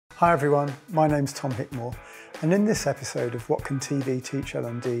Hi everyone, my name's Tom Hickmore, and in this episode of What Can TV Teach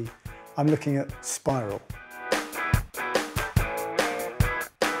L&D, I'm looking at Spiral.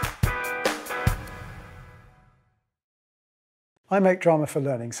 I make drama for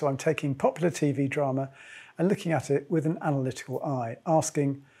learning, so I'm taking popular TV drama and looking at it with an analytical eye,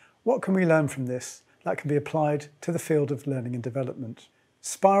 asking, what can we learn from this that can be applied to the field of learning and development?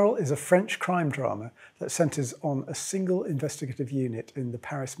 Spiral is a French crime drama that centres on a single investigative unit in the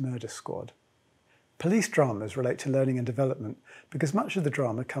Paris murder squad. Police dramas relate to learning and development because much of the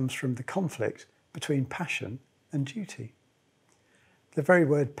drama comes from the conflict between passion and duty. The very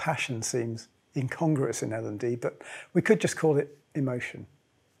word passion seems incongruous in L&D, but we could just call it emotion.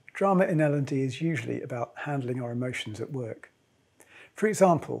 Drama in L&D is usually about handling our emotions at work. For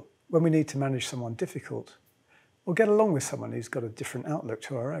example, when we need to manage someone difficult, or get along with someone who's got a different outlook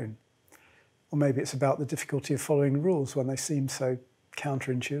to our own. Or maybe it's about the difficulty of following rules when they seem so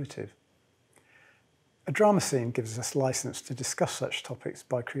counterintuitive. A drama scene gives us license to discuss such topics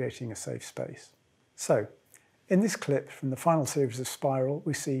by creating a safe space. So, in this clip from the final series of Spiral,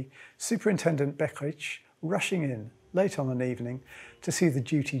 we see Superintendent Beckrich rushing in late on an evening to see the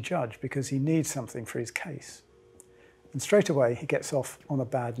duty judge because he needs something for his case. And straight away he gets off on a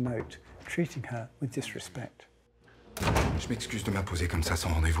bad note, treating her with disrespect. Je m'excuse de m'imposer comme ça sans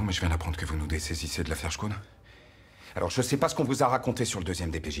rendez-vous, mais je viens d'apprendre que vous nous dessaisissez de l'affaire Schkoun. Alors, je sais pas ce qu'on vous a raconté sur le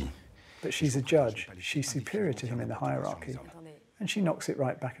deuxième DPJ. But she's a judge. She's superior to him in the hierarchy. And she knocks it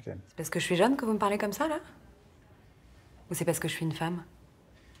right back at him. C'est parce que je suis jeune que vous me parlez comme ça, là? Ou c'est parce que je suis une femme?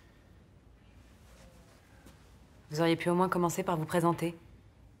 Vous auriez pu au moins commencer par vous présenter.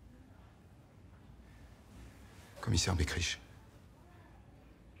 Commissaire Beckrich.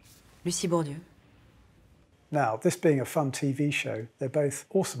 Lucie Bourdieu. Now, this being a fun TV show, they're both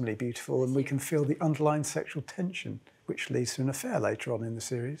awesomely beautiful and we can feel the underlying sexual tension which leads to an affair later on in the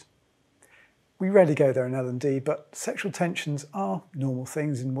series. We rarely go there in L&D, but sexual tensions are normal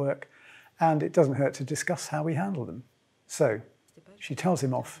things in work and it doesn't hurt to discuss how we handle them. So, she tells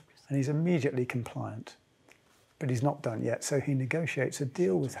him off and he's immediately compliant. But he's not done yet, so he negotiates a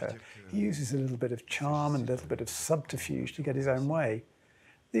deal with her. He uses a little bit of charm and a little bit of subterfuge to get his own way.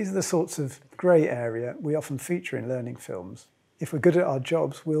 These are the sorts of grey area we often feature in learning films. If we're good at our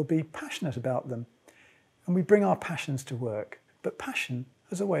jobs, we'll be passionate about them. And we bring our passions to work. But passion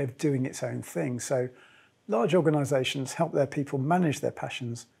has a way of doing its own thing. So large organisations help their people manage their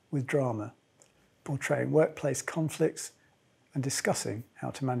passions with drama, portraying workplace conflicts and discussing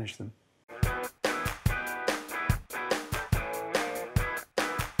how to manage them.